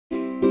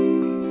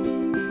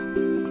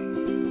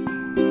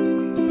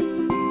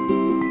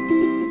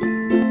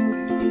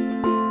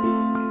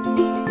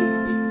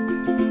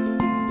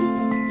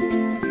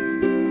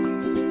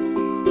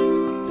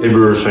Hey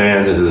Brewers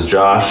fans, this is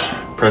Josh,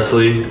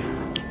 Presley,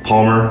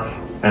 Palmer,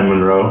 and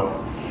Monroe.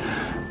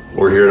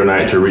 We're here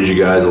tonight to read you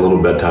guys a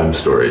little bedtime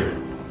story.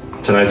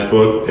 Tonight's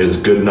book is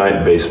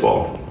Goodnight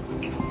Baseball.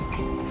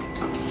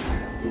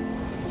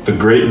 The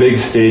great big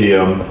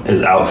stadium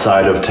is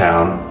outside of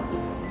town.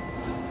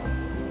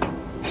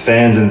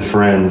 Fans and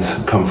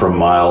friends come from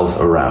miles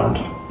around.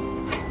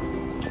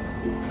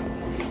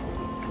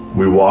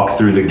 We walk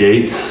through the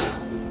gates.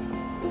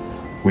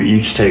 We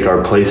each take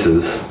our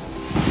places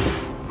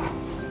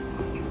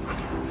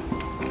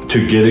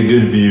to get a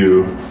good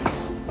view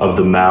of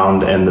the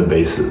mound and the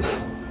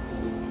bases.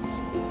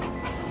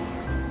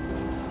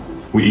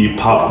 We eat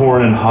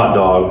popcorn and hot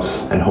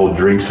dogs and hold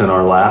drinks in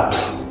our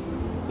laps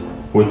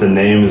with the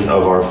names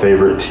of our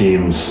favorite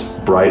teams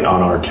bright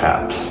on our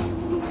caps.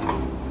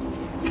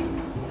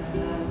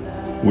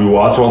 We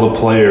watch all the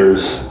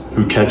players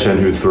who catch and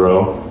who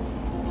throw,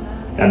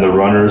 and the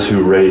runners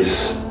who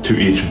race to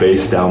each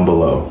base down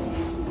below.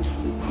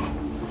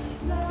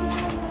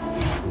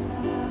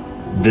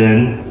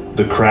 Then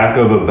the crack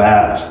of a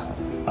bat,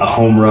 a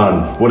home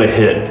run, what a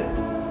hit.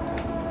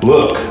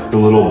 Look, the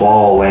little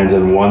ball lands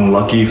in one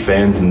lucky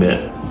fan's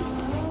mitt.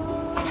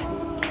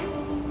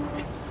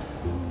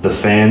 The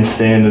fans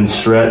stand and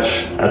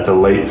stretch at the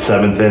late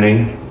 7th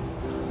inning,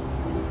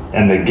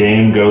 and the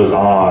game goes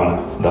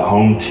on, the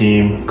home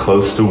team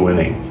close to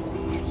winning.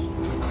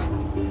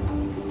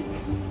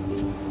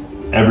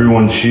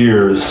 Everyone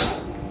cheers,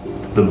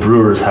 the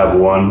Brewers have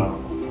won.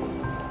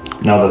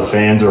 Now the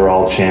fans are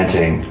all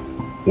chanting,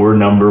 we're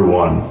number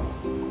one.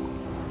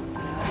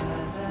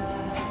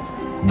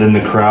 Then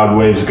the crowd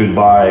waves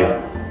goodbye,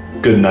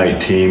 good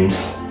night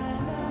teams.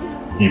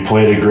 You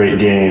played a great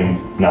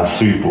game, now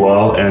sleep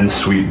well and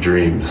sweet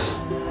dreams.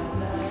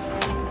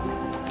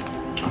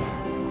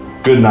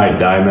 Good night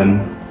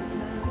diamond,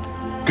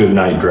 good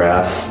night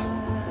grass,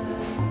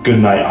 good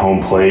night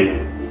home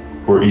plate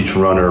where each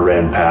runner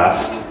ran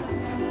past.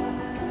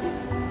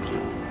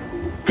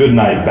 Good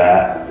night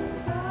bat,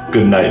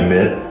 good night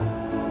mitt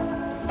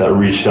that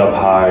reached up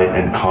high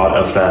and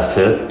caught a fast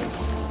hit.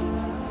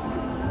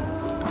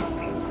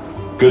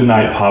 Good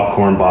night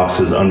popcorn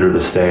boxes under the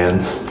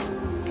stands.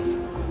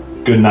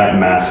 Good night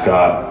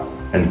mascot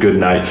and good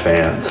night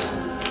fans.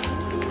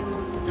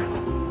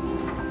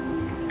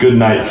 Good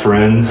night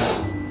friends,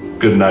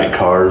 good night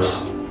cars,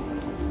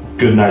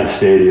 good night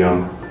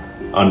stadium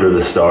under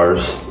the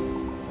stars.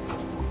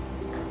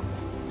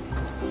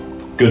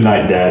 Good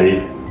night daddy,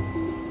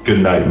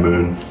 good night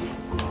moon.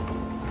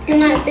 Good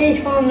night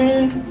baseball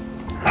moon.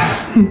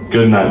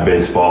 Good night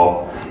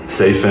baseball,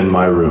 safe in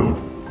my room.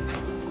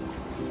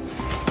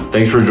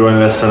 Thanks for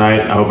joining us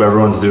tonight. I hope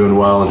everyone's doing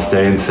well and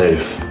staying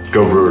safe.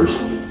 Go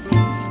Brewers.